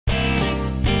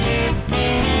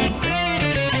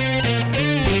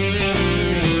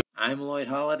I'm Lloyd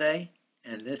Holliday,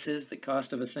 and this is the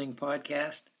Cost of a Thing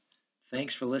podcast.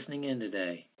 Thanks for listening in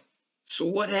today. So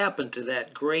what happened to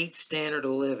that great standard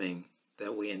of living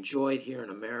that we enjoyed here in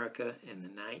America in the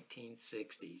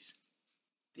 1960s?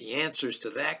 The answers to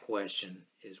that question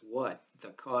is what the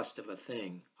Cost of a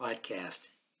Thing podcast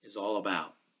is all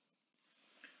about.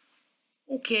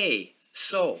 Okay,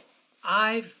 so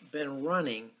I've been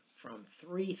running from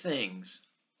three things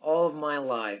all of my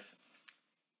life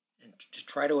and to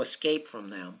try to escape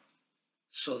from them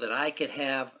so that I could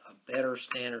have a better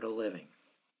standard of living.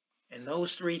 And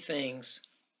those three things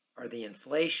are the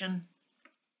inflation,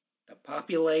 the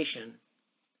population,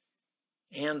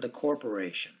 and the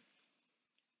corporation.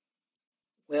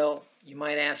 Well, you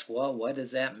might ask, well, what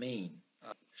does that mean?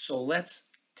 So let's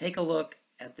take a look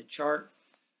at the chart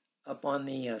up on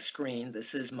the screen.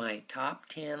 This is my top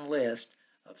 10 list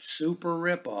of super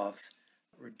ripoffs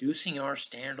reducing our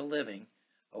standard of living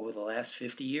over the last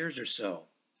 50 years or so.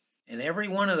 And every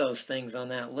one of those things on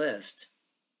that list,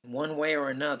 in one way or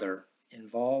another,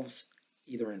 involves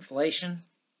either inflation,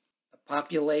 a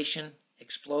population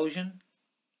explosion,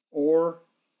 or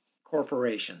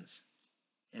corporations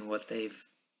and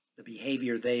the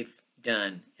behavior they've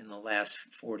done in the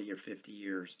last 40 or 50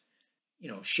 years.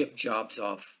 Ship jobs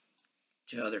off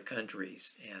to other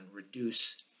countries and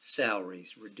reduce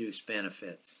salaries, reduce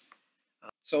benefits.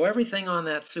 So everything on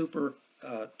that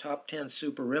top 10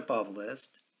 super ripoff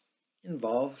list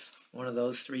involves one of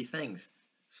those three things.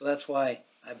 So that's why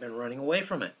I've been running away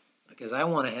from it, because I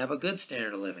want to have a good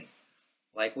standard of living,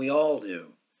 like we all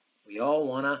do. We all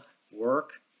want to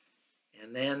work,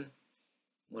 and then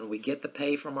when we get the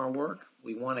pay from our work,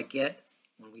 when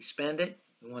we spend it,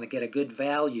 we want to get a good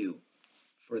value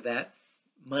for that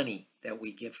money that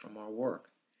we get from our work.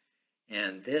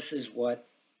 And this is what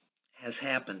has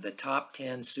happened. The top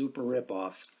 10 super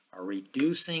ripoffs are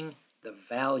reducing the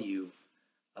value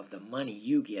of the money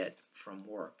you get from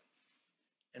work,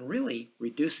 and really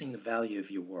reducing the value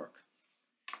of your work.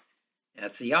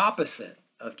 That's the opposite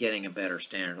of getting a better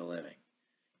standard of living.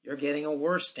 You're getting a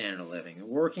worse standard of living. You're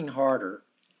working harder,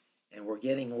 and we're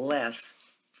getting less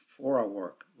for our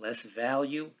work, less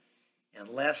value, and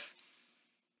less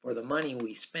for the money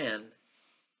we spend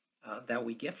that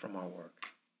we get from our work.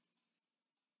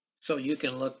 So you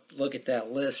can look at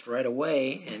that list right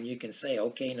away, and you can say,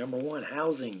 okay, number one,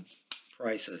 housing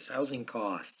prices, housing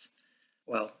costs.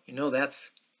 Well,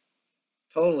 that's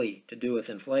totally to do with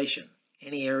inflation.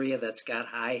 Any area that's got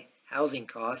high housing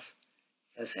costs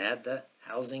has had the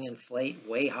housing inflate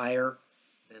way higher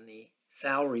than the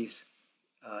salaries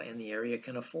in the area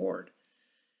can afford.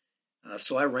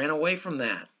 So I ran away from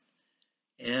that.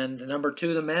 And number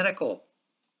two, the medical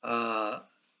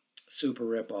super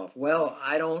ripoff. Well,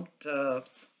 I don't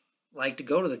like to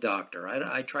go to the doctor.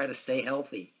 I try to stay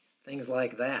healthy, things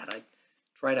like that. I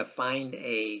try to find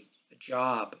a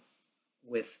job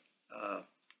with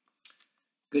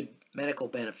good medical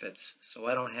benefits so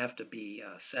I don't have to be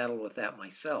saddled with that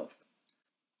myself.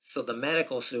 So the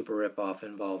medical super ripoff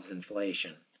involves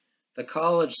inflation. The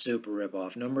college super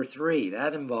ripoff, number three,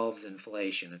 that involves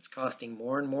inflation. It's costing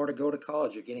more and more to go to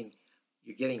college. You're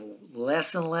getting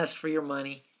less and less for your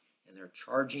money, and they're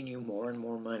charging you more and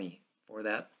more money for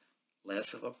that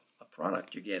less of a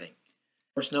product you're getting.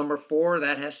 Of course, number four,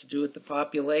 that has to do with the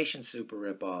population super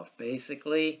ripoff.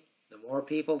 Basically, the more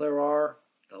people there are,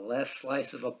 the less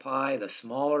slice of a pie, the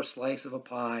smaller slice of a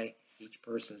pie each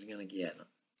person's going to get.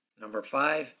 Number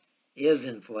five is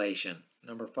inflation.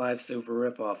 Number five super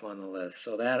ripoff on the list.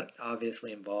 So that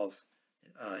obviously involves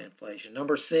inflation.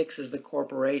 Number six is the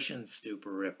corporation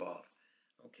super ripoff.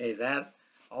 Okay, that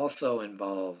also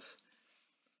involves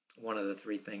one of the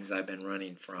three things I've been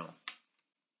running from.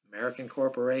 American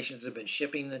corporations have been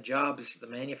shipping the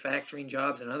manufacturing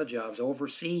jobs and other jobs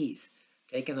overseas,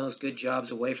 taking those good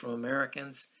jobs away from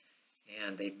Americans,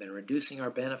 and they've been reducing our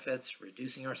benefits,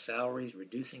 reducing our salaries,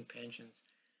 reducing pensions.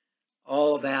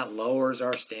 All of that lowers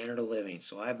our standard of living.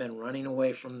 So I've been running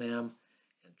away from them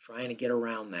and trying to get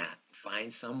around that,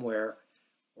 find somewhere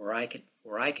where I could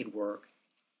work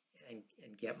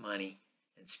and get money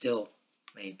and still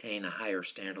maintain a higher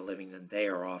standard of living than they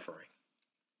are offering.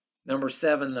 Number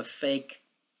seven, the fake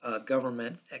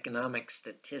government economic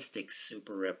statistics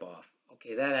super ripoff.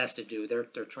 Okay, that has to do, they're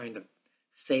trying to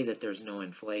say that there's no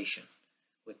inflation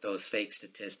with those fake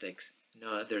statistics.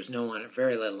 No, there's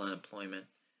very little unemployment,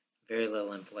 very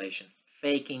little inflation.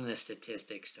 Faking the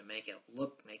statistics to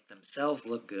make themselves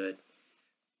look good.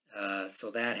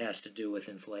 So that has to do with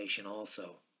inflation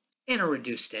also. And a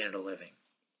reduced standard of living.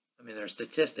 Their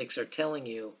statistics are telling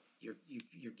you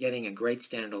you're getting a great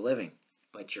standard of living,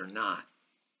 but you're not.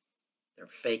 They're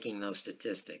faking those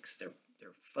statistics. they're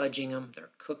fudging them,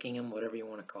 they're cooking them, whatever you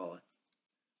want to call it.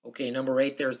 Okay, number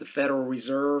 8, there's the Federal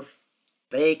Reserve.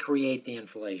 They create the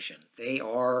inflation. They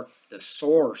are the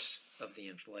source of the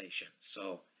inflation.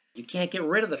 So you can't get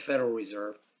rid of the Federal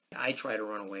Reserve. I try to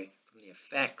run away from the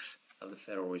effects of the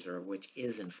Federal Reserve, which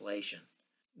is inflation.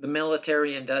 The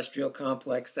military-industrial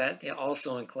complex, that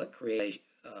also creates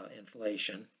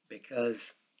inflation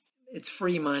because it's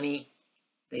free money.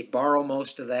 They borrow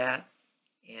most of that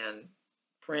and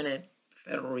print it.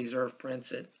 The Federal Reserve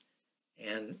prints it,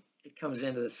 and it comes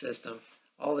into the system.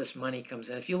 All this money comes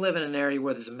in. If you live in an area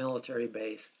where there's a military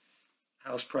base,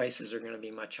 house prices are going to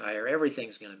be much higher.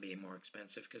 Everything's going to be more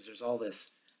expensive because there's all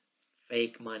this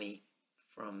fake money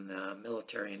from the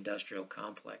military-industrial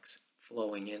complex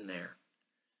flowing in there.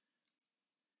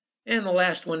 And the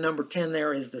last one, number 10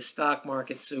 there, is the stock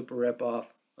market super ripoff.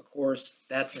 Of course,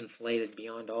 that's inflated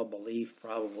beyond all belief,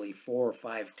 probably 4 or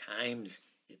 5 times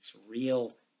its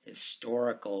real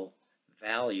historical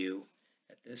value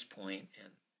at this point.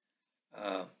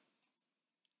 And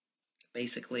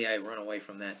basically, I run away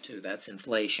from that too. That's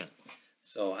inflation.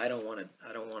 So I don't want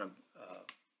to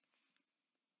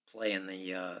play in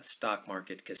the stock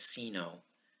market casino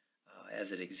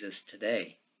as it exists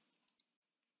today.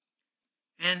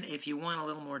 And if you want a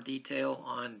little more detail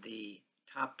on the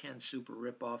top 10 super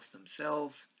ripoffs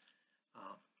themselves,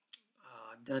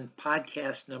 I've done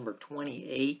podcast number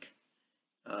 28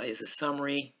 is a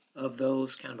summary of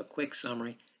those, kind of a quick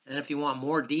summary. And if you want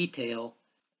more detail,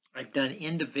 I've done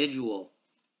individual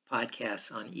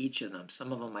podcasts on each of them.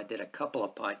 Some of them I did a couple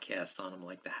of podcasts on them,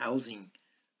 like the housing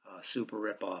super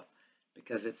ripoff,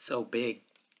 because it's so big.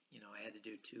 I had to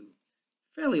do 2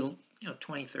 fairly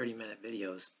 20, 30-minute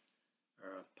videos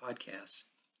or podcasts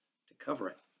to cover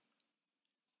it.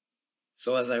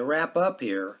 So as I wrap up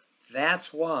here,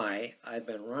 that's why I've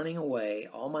been running away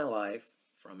all my life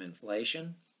from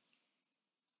inflation,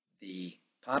 the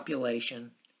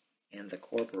population, and the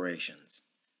corporations.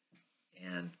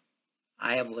 And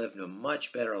I have lived a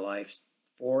much better life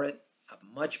for it, a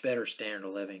much better standard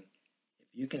of living. If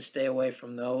you can stay away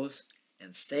from those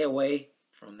and stay away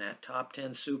from that top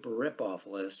 10 super ripoff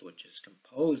list, which is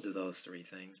composed of those 3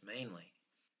 things mainly,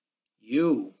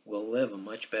 you will live a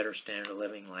much better standard of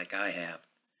living like I have.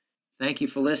 Thank you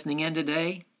for listening in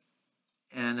today.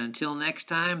 And until next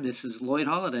time, this is Lloyd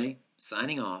Holiday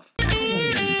signing off.